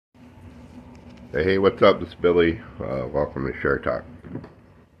Hey, what's up? This is Billy. Welcome to Share Talk.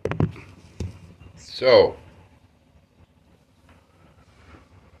 So,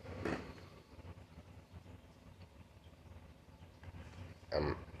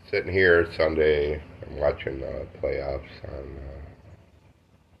 I'm sitting here Sunday. I'm watching the playoffs on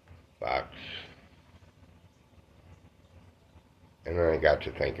Fox, and then I got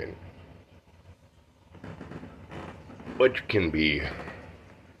to thinking, which can be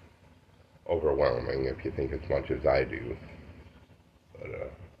overwhelming if you think as much as I do.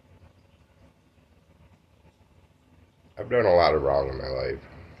 But I've done a lot of wrong in my life,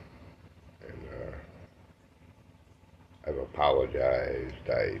 and I've apologized.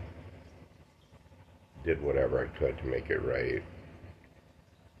 I did whatever I could to make it right,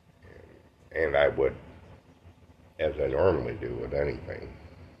 and I would, as I normally do with anything.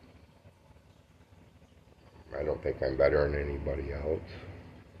 I don't think I'm better than anybody else.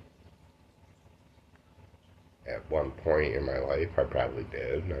 At one point in my life, I probably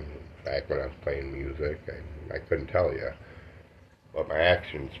did. I mean, back when I was playing music, I couldn't tell you. But my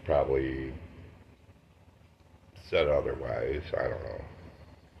actions probably said otherwise. I don't know.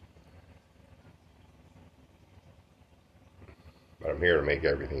 But I'm here to make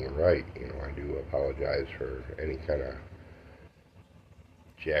everything right. I do apologize for any kind of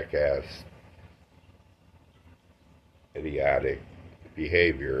jackass, idiotic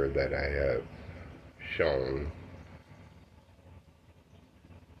behavior that I have shown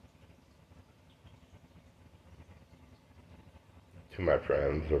to my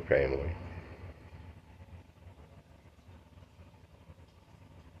friends or family.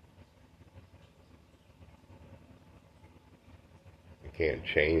 I can't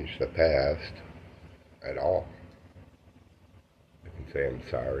change the past at all. I can say I'm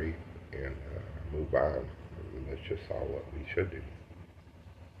sorry and move on. And that's just all what we should do.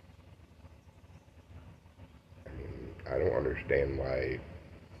 I mean, I don't understand why,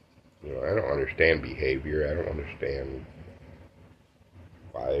 I don't understand behavior. I don't understand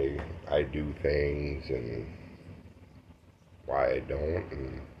why I do things and why I don't,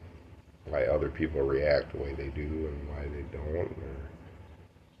 and why other people react the way they do and why they don't, or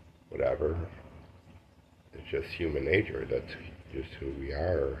whatever. It's just human nature. That's just who we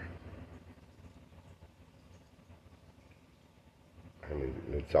are. I mean,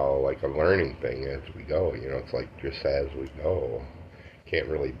 it's all like a learning thing as we go. It's like just as we go. Can't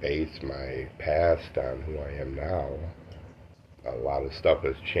really base my past on who I am now. A lot of stuff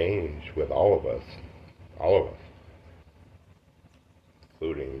has changed with all of us,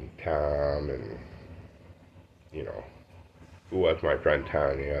 including Tom and you know who was my friend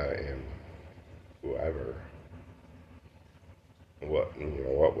Tanya and whoever. What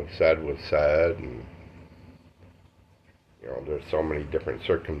was said, and there's so many different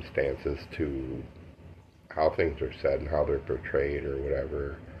circumstances to how things are said and how they're portrayed or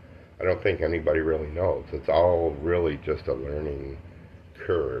whatever. I don't think anybody really knows. It's all really just a learning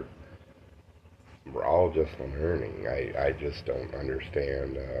curve. We're all just learning. I just don't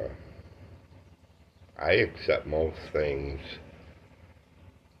understand. I accept most things,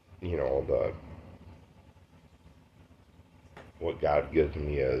 the what God gives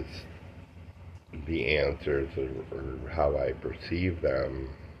me as the answers or how I perceive them.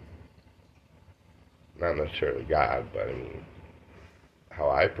 Not necessarily God, but I mean how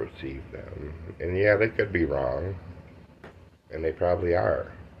I perceive them. And yeah, they could be wrong, and they probably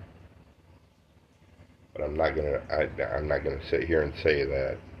are. But I'm not gonna sit here and say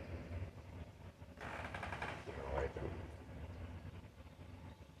that I,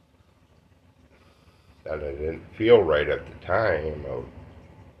 that I didn't feel right at the time of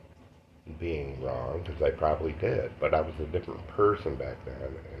being wrong, because I probably did. But I was a different person back then,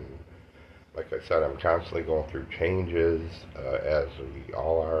 and like I said, I'm constantly going through changes, as we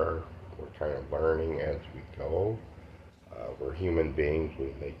all are. We're kind of learning as we go. We're human beings.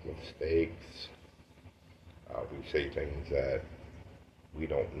 We make mistakes. We say things that we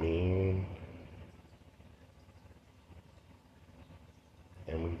don't mean,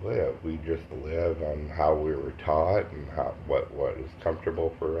 and we live. We just live on how we were taught and what is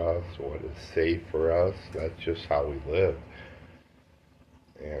comfortable for us, what is safe for us. That's just how we live.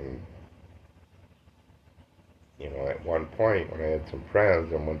 And at one point when I had some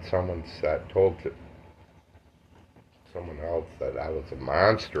friends, and when told someone else that I was a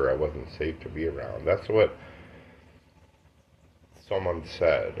monster, I wasn't safe to be around. That's what someone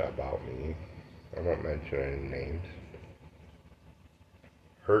said about me. I won't mention any names.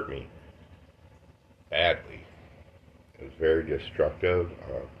 Hurt me badly. It was very destructive.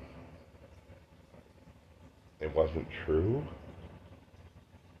 It wasn't true.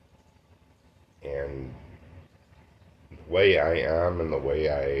 And the way I am and the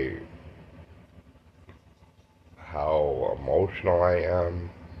way how emotional I am,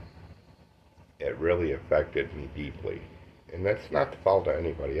 it really affected me deeply. And that's not the fault of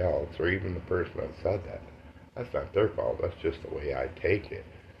anybody else or even the person that said that. That's not their fault. That's just the way I take it.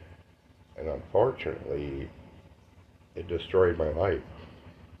 And unfortunately, it destroyed my life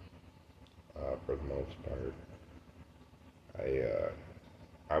for the most part.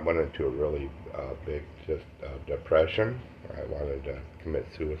 I went into a really big depression. I wanted to commit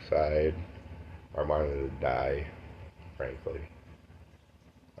suicide. I wanted to die, frankly.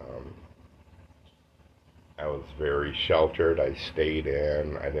 Um, I was very sheltered. I stayed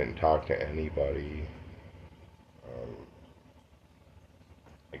in. I didn't talk to anybody. Um,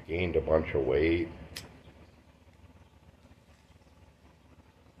 I gained a bunch of weight.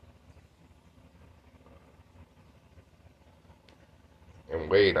 And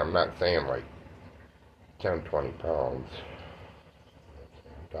weight, I'm not saying like 10, 20 pounds.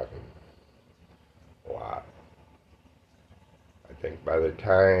 I'm talking a lot. I think by the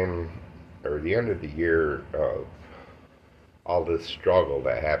time, or the end of the year of all this struggle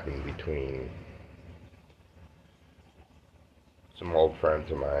that happened between some old friends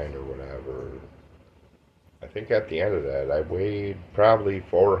of mine or whatever, I think at the end of that, I weighed probably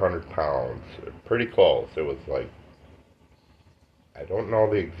 400 pounds. Pretty close. It was like, I don't know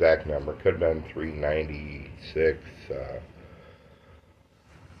the exact number. Could have been 396,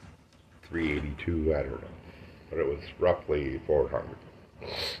 382, I don't know. But it was roughly 400.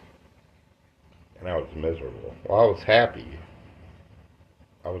 And I was miserable. Well, I was happy.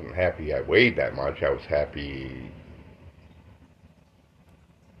 I wasn't happy I weighed that much. I was happy.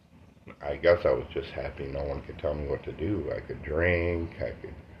 I guess I was just happy no one could tell me what to do. I could drink, I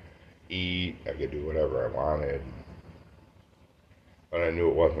could eat, I could do whatever I wanted. But I knew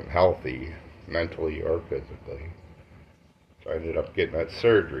it wasn't healthy, mentally or physically. So I ended up getting that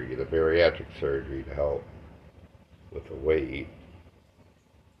surgery, the bariatric surgery, to help with the weight.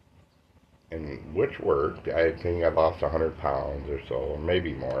 And which worked. I think I lost 100 pounds or so, or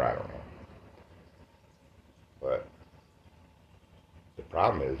maybe more, I don't know. But the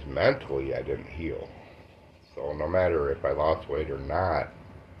problem is, mentally, I didn't heal. So no matter if I lost weight or not,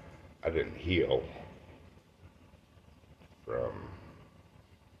 I didn't heal from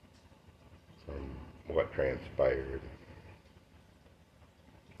what transpired.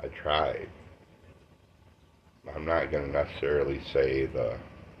 I tried. I'm not going to necessarily say the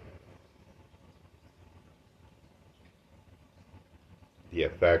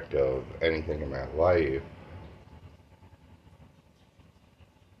effect of anything in my life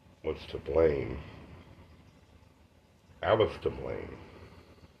was to blame. I was to blame.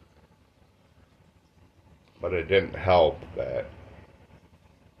 But it didn't help that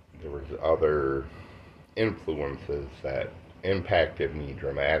there was other influences that impacted me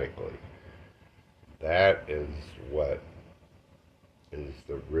dramatically. That is what is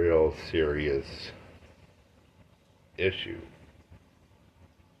the real serious issue.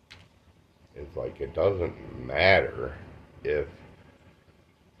 It's like it doesn't matter if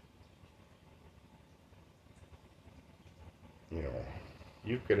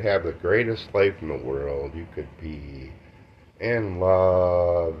you could have the greatest life in the world, you could be in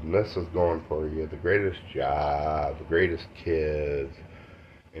love, and this is going for you, the greatest job, the greatest kids,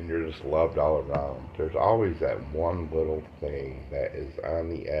 and you're just loved all around. There's always that one little thing that is on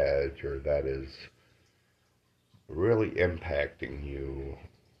the edge or that is really impacting you,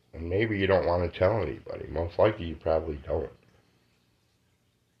 and maybe you don't want to tell anybody. Most likely you probably don't.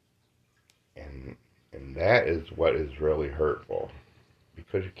 And that is what is really hurtful,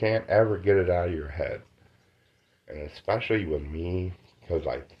 because you can't ever get it out of your head. And especially with me, because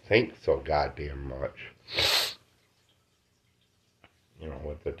I think so goddamn much.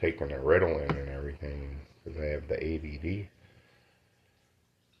 With the taking the Ritalin and everything, because I have the ADD.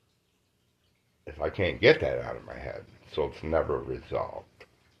 If I can't get that out of my head, so it's never resolved.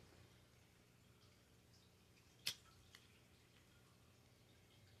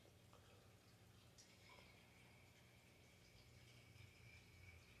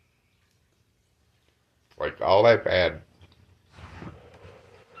 Like, all I've had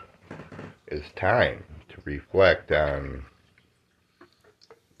is time to reflect on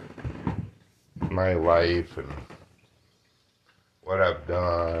my life and what I've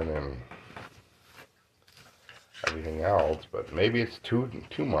done and everything else, but maybe it's too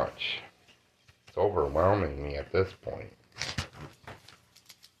much. It's overwhelming me at this point.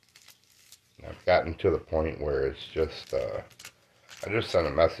 And I've gotten to the point where it's just, I just sent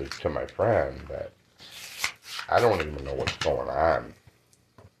a message to my friend that I don't even know what's going on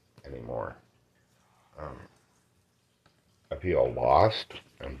anymore. Um, I feel lost.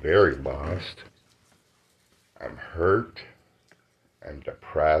 I'm very lost. I'm hurt. I'm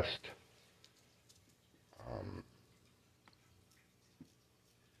depressed. Um,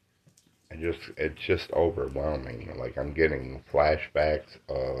 it's just overwhelming. Like I'm getting flashbacks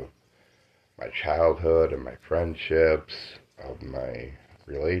of my childhood and my friendships, of my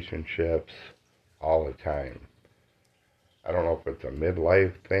relationships, all the time. I don't know if it's a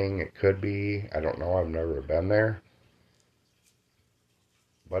midlife thing. It could be. I don't know. I've never been there.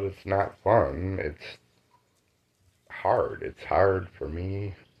 But it's not fun. It's hard. It's hard for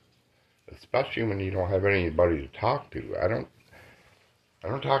me, especially when you don't have anybody to talk to. I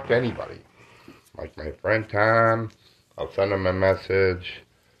don't talk to anybody. Like my friend Tom, I'll send him a message.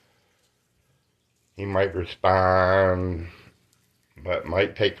 He might respond, but it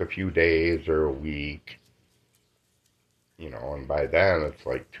might take a few days or a week, and by then it's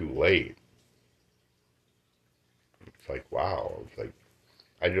like too late. It's like, wow, it's like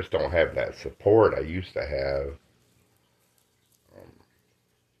I just don't have that support I used to have. Um,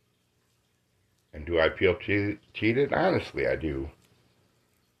 and do I feel cheated? Honestly, I do.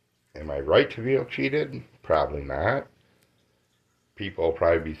 Am I right to feel cheated? Probably not. People will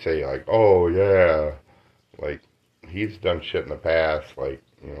probably say like, oh yeah, like he's done shit in the past, like,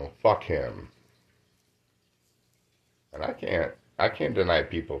 fuck him. And I can't deny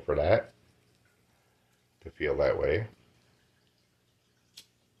people for that, to feel that way.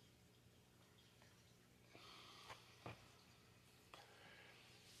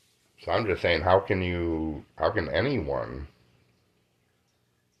 So I'm just saying, how can anyone,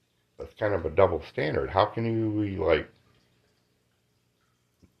 that's kind of a double standard. How can you, like,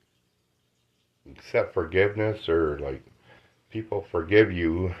 accept forgiveness or, like, people forgive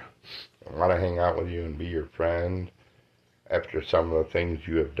you and want to hang out with you and be your friend after some of the things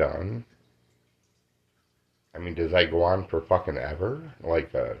you have done? I mean, does that go on for fucking ever?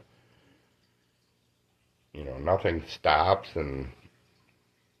 Like, nothing stops and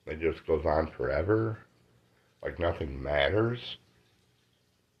it just goes on forever? Like nothing matters?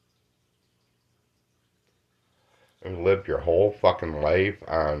 And lived your whole fucking life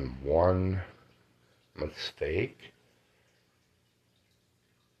on one mistake?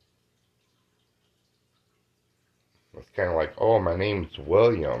 It's kind of like, oh, my name's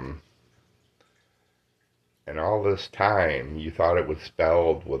William, and all this time you thought it was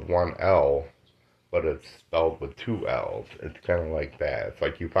spelled with one L, but it's spelled with two L's. It's kind of like that. It's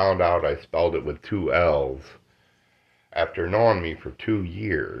like you found out I spelled it with two L's after knowing me for 2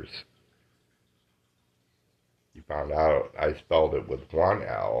 years. You found out I spelled it with one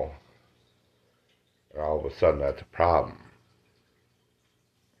L, and all of a sudden that's a problem.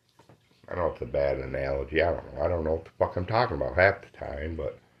 I know it's a bad analogy. I don't know. I don't know what the fuck I'm talking about half the time,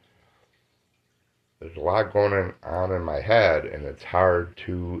 but there's a lot going on in my head, and it's hard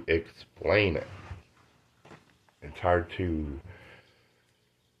to explain it. It's hard to,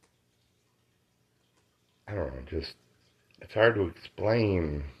 I don't know, just, it's hard to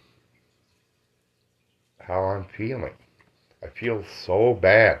explain how I'm feeling. I feel so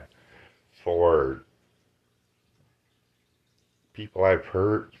bad for people I've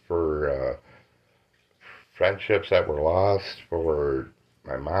hurt, for friendships that were lost, for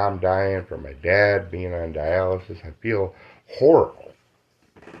my mom dying, for my dad being on dialysis. I feel horrible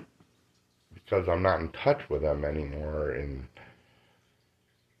because I'm not in touch with them anymore, and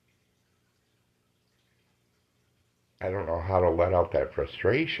I don't know how to let out that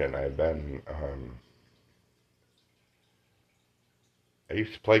frustration. I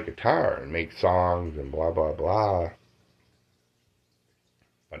used to play guitar and make songs and blah, blah, blah.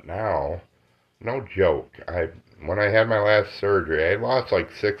 But now, no joke, when I had my last surgery, I lost like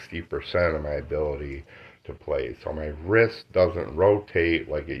 60% of my ability to play. So my wrist doesn't rotate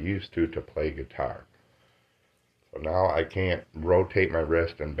like it used to play guitar. So now I can't rotate my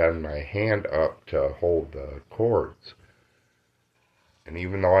wrist and bend my hand up to hold the chords. And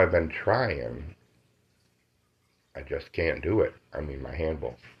even though I've been trying, I just can't do it. I mean, my hand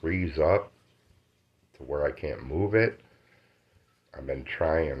will freeze up to where I can't move it. I've been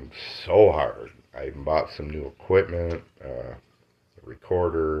trying so hard. I even bought some new equipment, a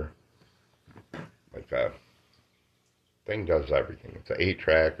recorder, like that thing does everything. It's an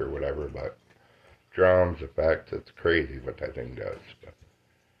 8-track or whatever, but drums, effects, it's crazy what that thing does. But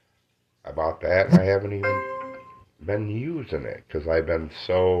I bought that and I haven't even been using it because I've been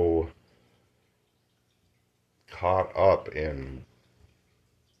so caught up in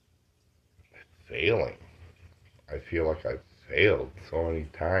failing. I feel like I've failed so many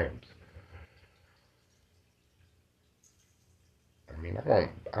times. I mean,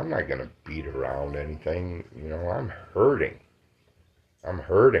 I'm not gonna beat around anything. You know, I'm hurting. I'm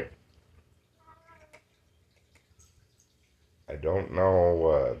hurting. I don't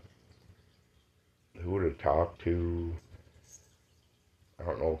know who to talk to. I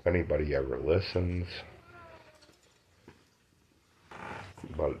don't know if anybody ever listens.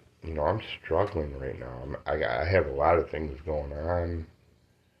 But, you know, I'm struggling right now. I have a lot of things going on.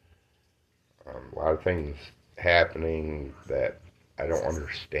 A lot of things happening that I don't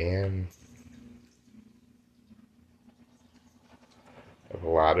understand. Of a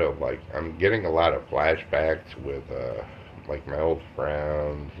lot of like, I'm getting a lot of flashbacks with like my old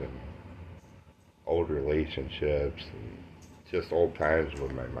friends and old relationships and just old times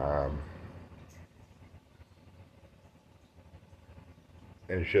with my mom.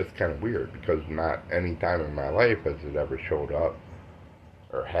 And it's just kind of weird because not any time in my life has it ever showed up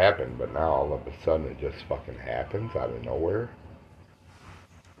or happened, but now all of a sudden it just fucking happens out of nowhere.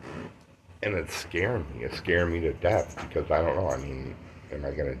 And it's scaring me. It's scaring me to death because I don't know. I mean, am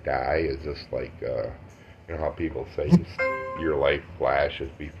I gonna die? Is this like, you know how people say your life flashes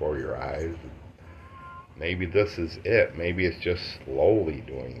before your eyes? Maybe this is it. Maybe it's just slowly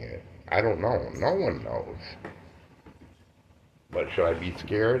doing it. I don't know. No one knows. But should I be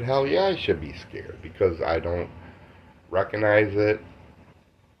scared? Hell yeah, I should be scared because I don't recognize it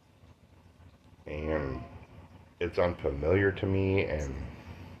and it's unfamiliar to me and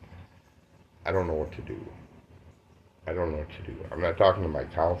I don't know what to do. I don't know what to do. I'm not talking to my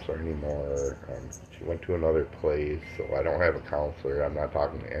counselor anymore. She went to another place, so I don't have a counselor. I'm not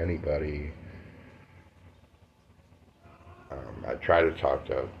talking to anybody. I try to talk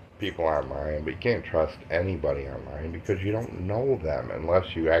to people online, but you can't trust anybody online because you don't know them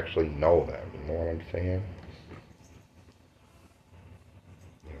unless you actually know them. You know what I'm saying?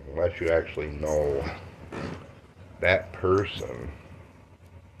 Unless you actually know that person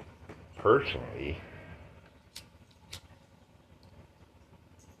personally,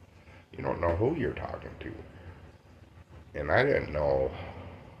 you don't know who you're talking to. And I didn't know.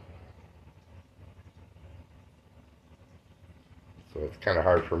 So it's kind of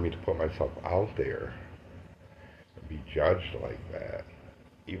hard for me to put myself out there and be judged like that,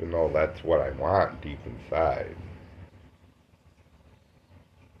 even though that's what I want deep inside.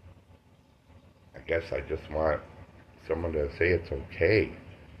 I guess I just want someone to say it's okay.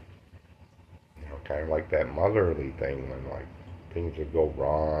 You know, kind of like that motherly thing when like things would go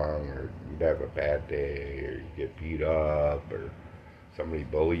wrong or you'd have a bad day or you get beat up or somebody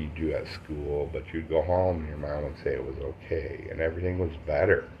bullied you at school, but you'd go home and your mom would say it was okay and everything was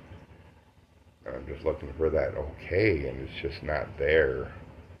better. And I'm just looking for that okay and it's just not there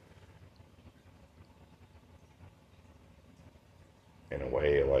in a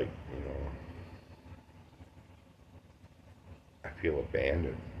way like, you know, I feel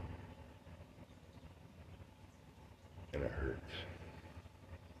abandoned and it hurts.